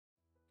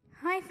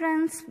Hi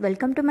friends,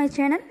 welcome to my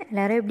channel.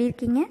 எல்லாரும் எப்படி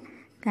இருக்கீங்க?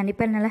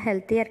 கண்டிப்பா நல்லா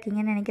ஹெல்த்தியா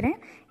இருக்கீங்கன்னு நினைக்கிறேன்.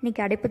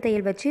 இன்னைக்கு அடைப்பு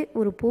தையல் வச்சு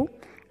ஒரு பூ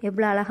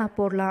எவ்வளவு அழகா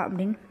போடலாம்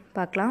அப்படினு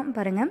பார்க்கலாம்.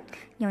 பாருங்க.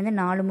 இங்க வந்து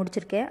 4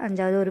 முடிச்சிருக்கேன்.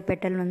 அஞ்சாவது ஒரு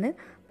பெட்டல் வந்து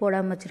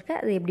போடாம வச்சிருக்கேன்.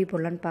 அது எப்படி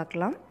போடலாம்னு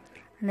பார்க்கலாம்.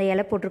 அந்த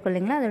இலை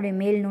போட்டுக்கொள்ளீங்களா அதோட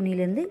மேல்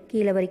நுனியில இருந்து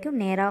கீழ வரைக்கும்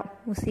நேரா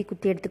ஊசி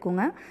குத்தி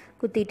எடுத்துக்கோங்க.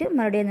 குத்திட்டு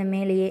மறுபடியும் அந்த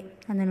மேலேயே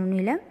அந்த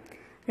நுனியில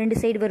ரெண்டு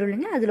சைடு வரும்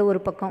இல்லைங்களா அதில்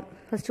ஒரு பக்கம்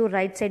ஃபர்ஸ்ட் ஒரு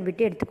ரைட் சைடு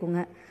விட்டு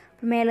எடுத்துக்கோங்க.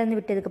 மேலேருந்து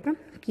விட்டதுக்கு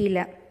அப்புறம்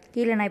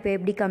கீழே நான் இப்போ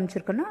எப்படி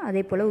காமிச்சிருக்கேனோ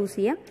அதே போல்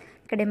ஊசியை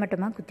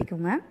கிடைமட்டமாக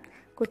குத்திக்கோங்க.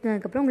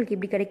 குத்தினதுக்கப்புறம் உங்களுக்கு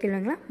இப்படி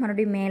கிடைக்கலங்களா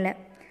மறுபடியும் மேலே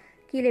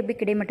கீழே எப்படி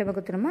கிடைமட்டமாக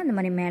குத்துறோமோ அந்த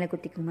மாதிரி மேலே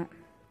குத்திக்கோங்க.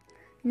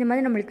 இந்த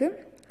மாதிரி நம்மளுக்கு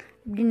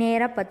இப்படி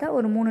நேராக பார்த்தா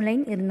ஒரு 3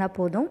 லைன் இருந்தால்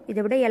போதும். இதை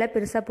விட இலை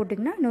பெருசாக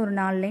போட்டிங்கன்னா இன்னும்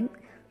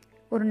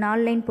ஒரு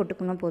 4 லைன்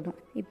போட்டுக்கோங்க போதும்.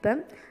 இப்போ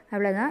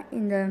அவ்வளோதான்.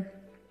 இந்த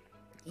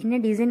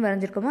என்ன டிசைன்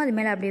வரைஞ்சிருக்கோமோ அது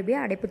மேலே அப்படியே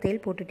அடைப்பு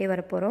தையல் போட்டுகிட்டே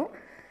வரப்போகிறோம்.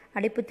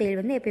 அடைப்பு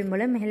தையல் வந்து எப்பயும்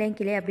போல் மேலே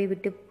கீழே அப்படியே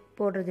விட்டு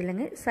போடுறது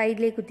இல்லைங்க,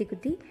 சைட்லேயே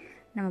குத்தி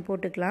நம்ம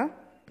போட்டுக்கலாம்.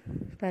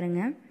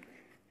 பாருங்கள்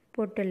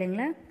போட்டு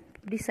இல்லைங்களா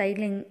இப்படி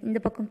சைடில் இந்த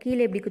பக்கம்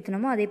கீழே எப்படி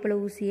குத்தினோமோ அதே போல்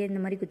ஊசியை இந்த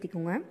மாதிரி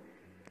குத்திக்கோங்க.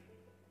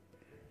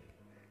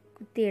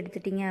 குத்தி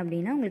எடுத்துட்டிங்க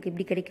அப்படின்னா உங்களுக்கு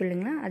இப்படி கிடைக்கும்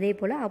இல்லைங்களா அதே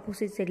போல்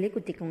ஆப்போசிட் சைட்லேயே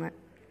குத்திக்கோங்க.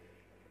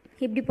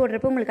 இப்படி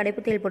போடுறப்போ உங்களுக்கு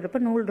அடைப்பு தையல்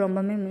போடுறப்போ நூல்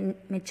ரொம்பவே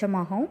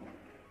மிச்சமாகும்.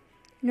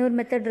 இன்னொரு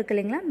மெத்தட் இருக்குது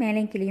இல்லைங்களா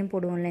மேலேயும் கீழேயும்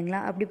போடுவோம்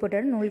இல்லைங்களா அப்படி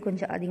போட்டாலும் நூல்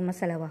கொஞ்சம் அதிகமாக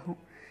செலவாகும்.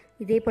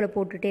 இதே போல்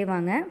போட்டுகிட்டே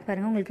வாங்க.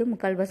 பாருங்கள் உங்களுக்கு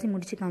முக்கால்வாசி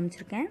முடித்து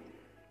காமிச்சிருக்கேன்.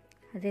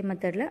 அதே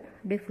மெத்தடில்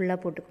அப்படியே ஃபுல்லாக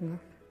போட்டுக்கோங்க.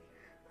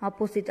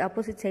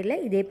 ஆப்போசிட்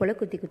சைடில் இதே போல்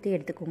குத்தி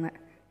எடுத்துக்கோங்க.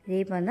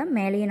 இதே போல் தான்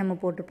மேலேயும் நம்ம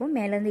போட்டுப்போம்.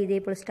 மேலேருந்து இதே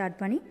போல் ஸ்டார்ட்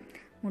பண்ணி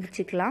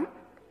முடிச்சுக்கலாம்.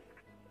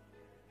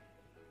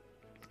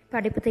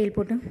 இப்போ அடைப்பு தையல்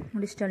போட்டு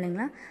முடிச்சிட்டோம்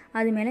இல்லைங்களா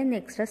அது மேலே இந்த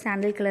எக்ஸ்ட்ரா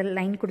சாண்டல் கலர்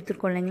லைன்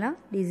கொடுத்துருக்கோம் இல்லைங்களா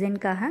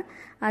டிசைனுக்காக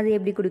அது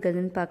எப்படி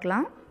கொடுக்குறதுன்னு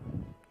பார்க்கலாம்.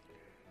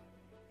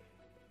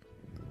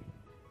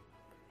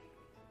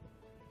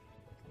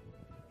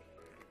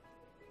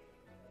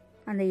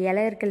 அந்த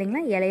இலை இருக்கு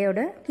இல்லைங்களா இலையோட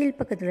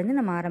கீழ்ப்பக்கத்துலேருந்து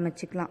நம்ம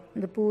ஆரம்பிச்சுக்கலாம்.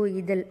 இந்த பூ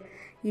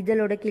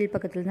இதழோட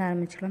கீழ்ப்பக்கத்துலேருந்து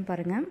ஆரம்பிச்சுக்கலாம்.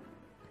 பாருங்கள்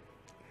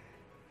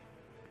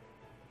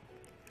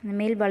அந்த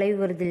மேல் வளைவு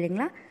வருது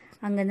இல்லைங்களா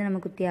அங்கேருந்து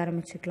நம்ம குத்தி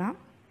ஆரம்பிச்சுக்கலாம்.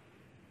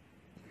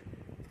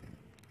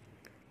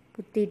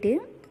 குத்திட்டு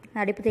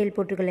அடைப்பு தையல்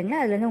போட்டிருக்கோம்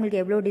இல்லைங்களா அதுலேருந்து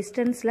உங்களுக்கு எவ்வளோ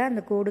டிஸ்டன்ஸில்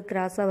அந்த கோடு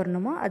கிராஸாக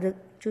வரணுமோ அது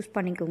சூஸ்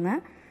பண்ணிக்கோங்க.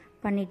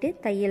 பண்ணிவிட்டு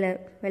தையலை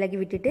விலகி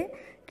விட்டுட்டு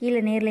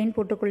கீழே நேர் லைன்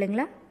போட்டிருக்கோம்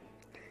இல்லைங்களா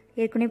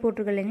ஏற்கனவே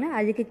போட்டிருக்கோம் இல்லைங்களா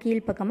அதுக்கு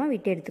கீழ் பக்கமாக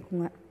விட்டு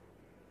எடுத்துக்கோங்க.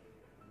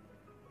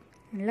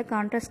 நல்லா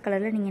கான்ட்ராஸ்ட்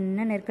கலரில் நீங்கள்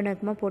என்ன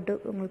நெருக்கமாக போட்டு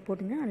உங்களுக்கு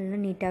போட்டிங்கன்னா நல்லா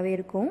நீட்டாகவே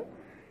இருக்கும்.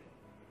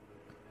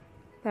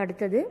 இப்போ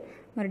அடுத்தது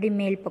மறுபடியும்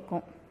மேல்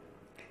பக்கம்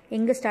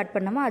எங்கே ஸ்டார்ட்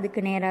பண்ணாமோ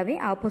அதுக்கு நேராகவே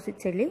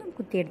ஆப்போசிட் சைட்லேயும்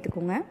குத்தி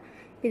எடுத்துக்கோங்க.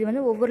 இது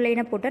வந்து ஒவ்வொரு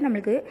லைனாக போட்டால்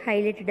நம்மளுக்கு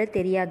ஹைலைட்டடாக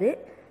தெரியாது.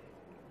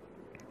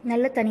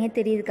 நல்லா தனியாக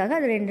தெரியுதுக்காக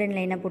அது 2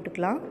 லைனாக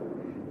போட்டுக்கலாம்.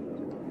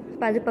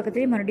 இப்போ அது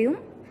பக்கத்துலேயும் மறுபடியும்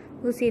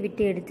ஊசியை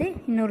விட்டு எடுத்து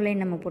இன்னொரு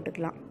லைன் நம்ம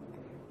போட்டுக்கலாம்.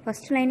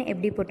 ஃபஸ்ட் லைன்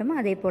எப்படி போட்டோமோ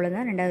அதே போல்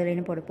தான் 2வது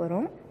லைனை போட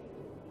போகிறோம்.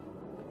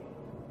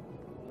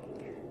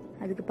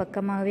 அதுக்கு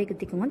பக்கமாகவே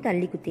குத்திக்கோங்க,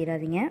 தள்ளி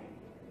குத்திடாதீங்க.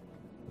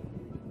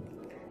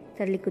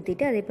 தள்ளி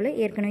குத்திட்டு அதே போல்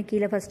ஏற்கனவே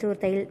கீழே ஃபஸ்ட்டு ஒரு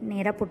தையல்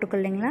நேராக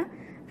போட்டுக்கொள்ள இல்லைங்களா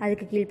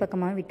அதுக்கு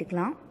கீழ்ப்பக்கமாக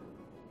விட்டுக்கலாம்.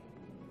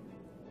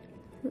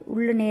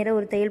 உள்ளே நேராக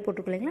ஒரு தையல்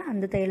போட்டுக்கொள்ளைங்களா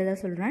அந்த தையலை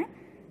தான் சொல்கிறேன்.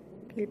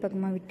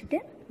 கீழ்ப்பக்கமாக விட்டுட்டு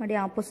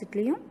மறுபடியும்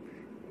ஆப்போசிட்லேயும்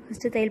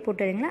ஃபஸ்ட்டு தையல்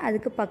போட்டுறீங்களா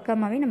அதுக்கு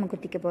பக்கமாகவே நம்ம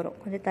குத்திக்க போகிறோம்.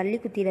 கொஞ்சம் தள்ளி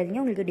குத்திடாதீங்க,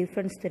 உங்களுக்கு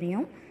டிஃப்ரென்ஸ்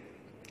தெரியும்.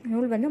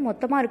 நூல் வந்து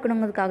மொத்தமாக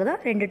இருக்கணுங்கிறதுக்காக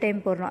தான் 2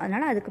 டைம் போடுறோம்.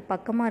 அதனால் அதுக்கு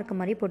பக்கமாக இருக்க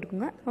மாதிரி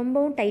போட்டுக்கோங்க,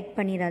 ரொம்பவும் டைட்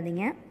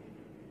பண்ணிடாதீங்க.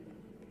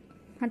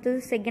 அடுத்தது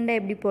செகண்டாக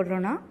எப்படி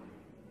போடுறோன்னா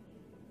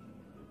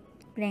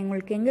இப்போ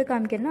உங்களுக்கு எங்கே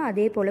காமிக்கிறனோ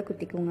அதே போல்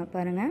குத்திக்கோங்க.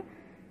 பாருங்கள்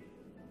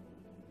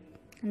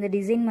அந்த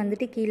டிசைன்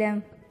வந்துட்டு கீழே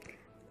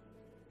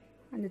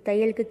அந்த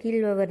தையலுக்கு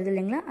கீழே வருது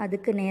இல்லைங்களா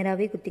அதுக்கு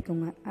நேராகவே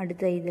குத்திக்கோங்க.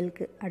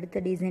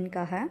 அடுத்த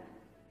டிசைனுக்காக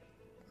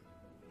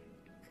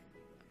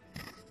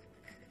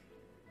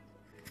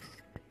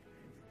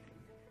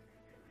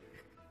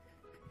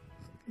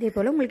இதே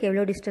போல் உங்களுக்கு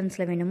எவ்வளோ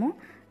டிஸ்டன்ஸில் வேணுமோ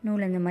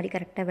நூல் இந்த மாதிரி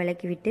கரெக்டாக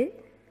விலக்கி விட்டு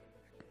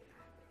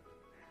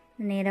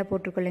நேராக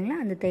போட்டுக்கொள்ளிங்களா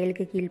அந்த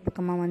தையலுக்கு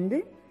கீழ்ப்பக்கமாக வந்து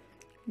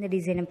இந்த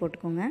டிசைனை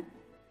போட்டுக்கோங்க.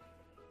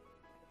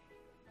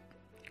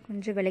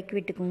 கொஞ்சம் விலக்கி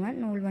விட்டுக்கோங்க.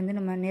 நூல் வந்து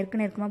நம்ம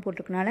நெருக்கமாக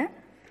போட்டுக்கனால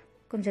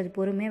கொஞ்சம் அது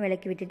பொறுமையாக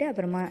விலக்கி விட்டுட்டு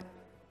அப்புறமா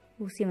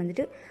ஊசி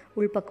வந்துட்டு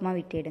உள்பக்கமாக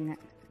விட்டுடுங்க.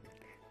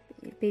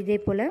 இப்போ இதே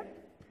போல்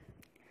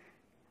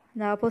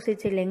இந்த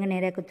ஆப்போசிட் சைடில் எங்கே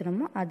நேராக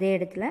குத்துறோமோ அதே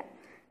இடத்துல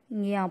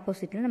இங்கேயும்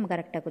ஆப்போசிட்டில் நம்ம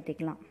கரெக்டாக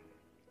குத்திக்கலாம்.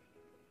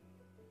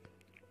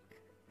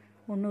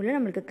 ஒன்றும் இல்லை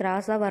நம்மளுக்கு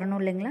கிராஸாக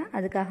வரணும் இல்லைங்களா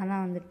அதுக்காக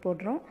தான் வந்துட்டு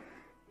போடுறோம்.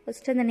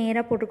 ஃபஸ்ட்டு அந்த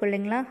நேராக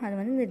போட்டுக்கொள்ளிங்களா அது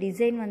வந்து இந்த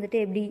டிசைன் வந்துட்டு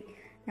எப்படி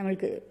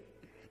நம்மளுக்கு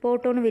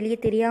போட்டோன்னு வெளியே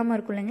தெரியாமல்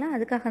இருக்கும் இல்லைங்களா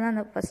அதுக்காக தான்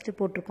அந்த ஃபஸ்ட்டு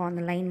போட்டிருக்கோம்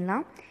அந்த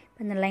லைன்லாம்.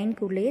 இப்போ அந்த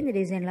லைனுக்கு உள்ளேயே இந்த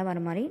டிசைன்லாம் வர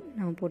மாதிரி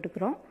நம்ம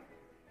போட்டுக்கிறோம்.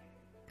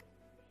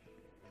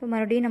 இப்போ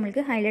மறுபடியும்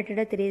நம்மளுக்கு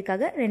ஹைலைட்டடாக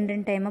தெரியறதுக்காக 2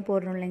 டைமாக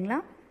போடுறோம் இல்லைங்களா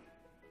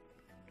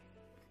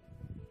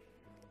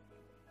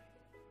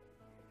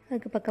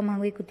அதுக்கு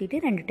பக்கமாகவே குத்திட்டு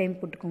 2 டைம்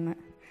போட்டுக்கோங்க.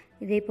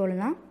 இதே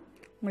போல் தான்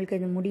உங்களுக்கு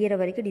இது முடிகிற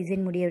வரைக்கும்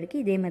டிசைன் முடிகிற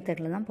வரைக்கும் இதே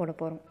மெத்தடில் தான் போட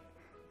போகிறோம்.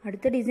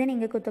 அடுத்த டிசைன்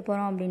எங்கே குத்த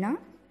போகிறோம் அப்படின்னா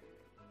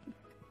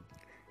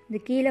இந்த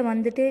கீழே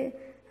வந்துட்டு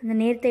அந்த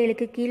நேர்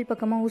தையலுக்கு கீழ்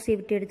பக்கமாக ஊசியை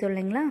விட்டு எடுத்தோம்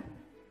இல்லைங்களா,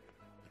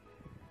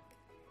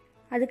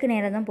 அதுக்கு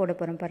நேராக தான் போட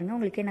போகிறேன். பாருங்கள்,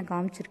 உங்களுக்கே நான்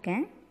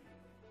காமிச்சிருக்கேன்.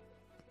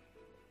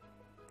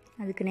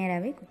 அதுக்கு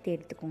நேராகவே குத்தி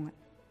எடுத்துக்கோங்க.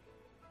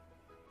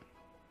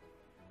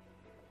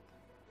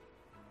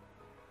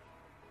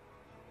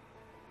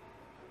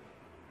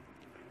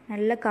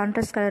 நல்ல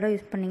கான்ட்ராஸ்ட் கலராக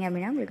யூஸ் பண்ணிங்க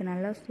அப்படின்னா உங்களுக்கு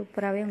நல்லா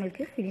சூப்பராகவே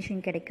உங்களுக்கு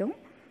ஃபினிஷிங் கிடைக்கும்.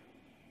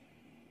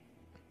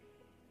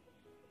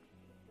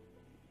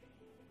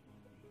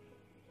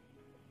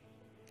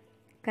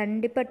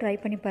 கண்டிப்பாக ட்ரை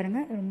பண்ணி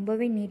பாருங்கள்,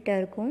 ரொம்பவே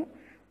நீட்டாக இருக்கும்.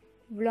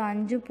 இவ்வளோ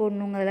 5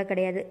 போடணுங்கிறதெல்லாம்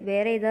கிடையாது.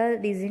 வேறு ஏதாவது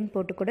டிசைன்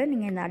போட்டு கூட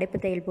நீங்கள் இந்த அடைப்பு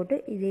தையல் போட்டு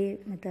இதே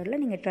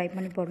மெத்தடில் நீங்கள் ட்ரை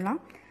பண்ணி போடலாம்.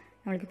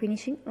 நம்மளுக்கு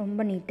ஃபினிஷிங்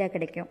ரொம்ப நீட்டாக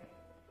கிடைக்கும்.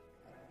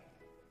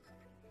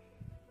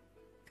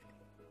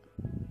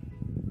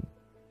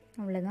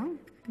 அவ்வளோதான்,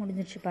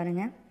 முடிஞ்சிடுச்சு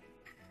பாருங்கள்.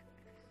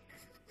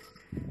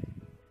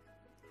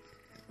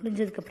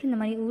 முடிஞ்சதுக்கப்புறம் இந்த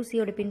மாதிரி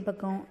ஊசியோட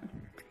பின்பக்கம்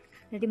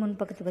இல்லாட்டி முன்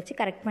பக்கத்தை வச்சு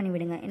கரெக்ட் பண்ணி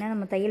விடுங்க. ஏன்னா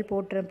நம்ம தையல்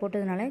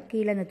போட்டதுனால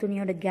கீழே அந்த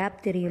துணியோட கேப்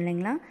தெரியும்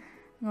இல்லைங்களா,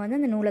 அங்கே வந்து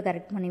அந்த நூலை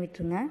கரெக்ட் பண்ணி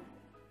விட்டுருங்க.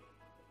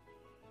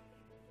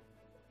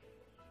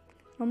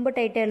 ரொம்ப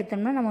டைட்டாக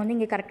இழுத்தோம்னா நம்ம வந்து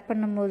இங்கே கரெக்ட்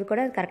பண்ணும்போது கூட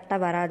அது கரெக்டாக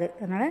வராது.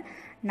 அதனால்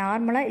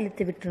நார்மலாக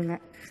இழுத்து விட்டுருங்க.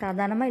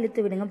 சாதாரணமாக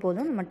இழுத்து விடுங்க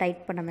போதும், நம்ம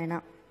டைட் பண்ண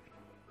வேணாம்.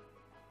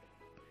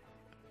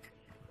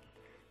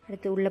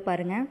 அடுத்து உள்ளே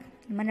பாருங்கள்,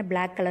 இந்த மாதிரி நான்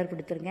பிளாக் கலர்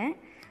கொடுத்துருக்கேன்.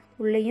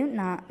 உள்ளேயும்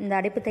நான் இந்த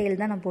அடைப்பு தையல்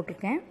தான் நான்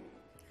போட்டிருக்கேன்.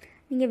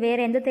 நீங்கள்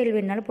வேறு எந்த தையல்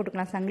வேணுனாலும்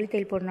போட்டுக்கலாம். சங்கிலி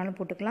தையல் போடுறதுனாலும்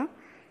போட்டுக்கலாம்,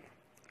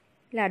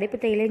 இல்லை அடைப்பு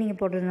தையலே நீங்கள்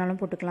போடுறதுனாலும்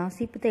போட்டுக்கலாம்.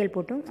 சீப்பு தையல்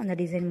போட்டும் அந்த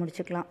டிசைன்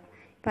முடிச்சுக்கலாம்.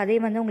 இப்போ அதே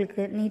வந்து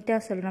உங்களுக்கு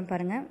நீட்டாக சொல்கிறேன்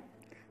பாருங்கள்.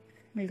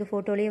 உங்களுக்கு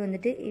ஃபோட்டோலேயே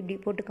வந்துட்டு இப்படி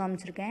போட்டு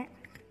காமிச்சிருக்கேன்.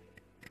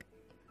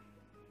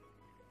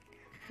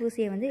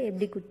 ஊசியை வந்து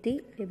எப்படி குத்தி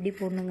எப்படி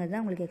போடணுங்கிறது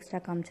தான் உங்களுக்கு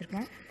எக்ஸ்ட்ரா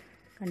காமிச்சிருக்கேன்.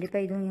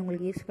 கண்டிப்பாக இதுவும்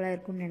உங்களுக்கு யூஸ்ஃபுல்லாக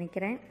இருக்கும்னு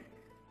நினைக்கிறேன்.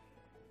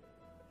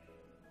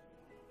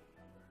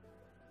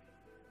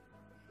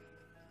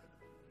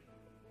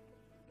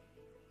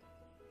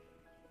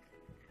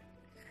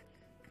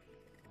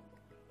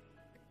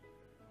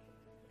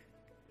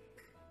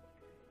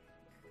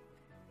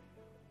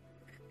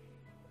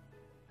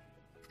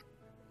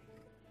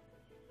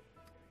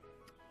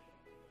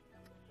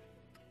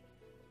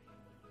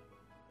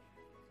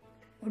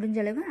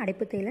 முடிஞ்சளவு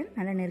அடைப்பு தையலை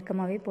நல்லா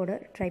நெருக்கமாகவே போட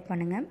ட்ரை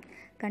பண்ணுங்கள்.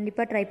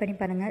 கண்டிப்பாக ட்ரை பண்ணி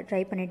பாருங்கள். ட்ரை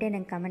பண்ணிவிட்டு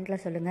எனக்கு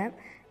கமெண்ட்டில் சொல்லுங்கள்.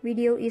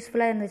 வீடியோ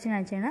யூஸ்ஃபுல்லாக இருந்துச்சுன்னு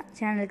நினச்சிங்கன்னா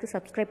சேனலுக்கு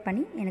சப்ஸ்கிரைப்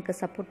பண்ணி எனக்கு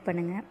சப்போர்ட்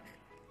பண்ணுங்கள்.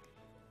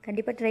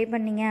 கண்டிப்பாக ட்ரை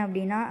பண்ணிங்க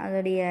அப்படின்னா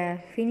அதோடைய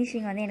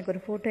ஃபினிஷிங் வந்து எனக்கு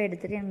ஒரு ஃபோட்டோ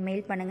எடுத்துகிட்டு எனக்கு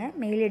மெயில் பண்ணுங்கள்.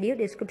 மெயில் ஐடியோ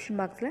டிஸ்கிரிப்ஷன்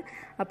பாக்ஸில்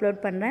அப்லோட்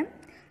பண்ணுறேன்.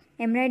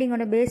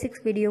 எம்ப்ராய்டிங்கோட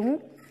பேசிக்ஸ் வீடியோவும்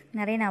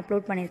நிறைய நான்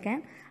அப்லோட்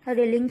பண்ணியிருக்கேன்.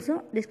 அதோடைய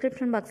லிங்க்ஸும்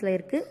டிஸ்கிரிப்ஷன் பாக்ஸில்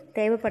இருக்குது.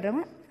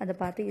 தேவைப்படுறவங்க அதை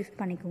பார்த்து யூஸ்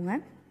பண்ணிக்கோங்க.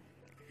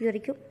 இது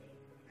வரைக்கும்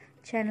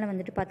சேனலை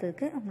வந்துட்டு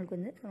பார்த்ததுக்கு உங்களுக்கு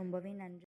வந்து ரொம்பவே நன்றி.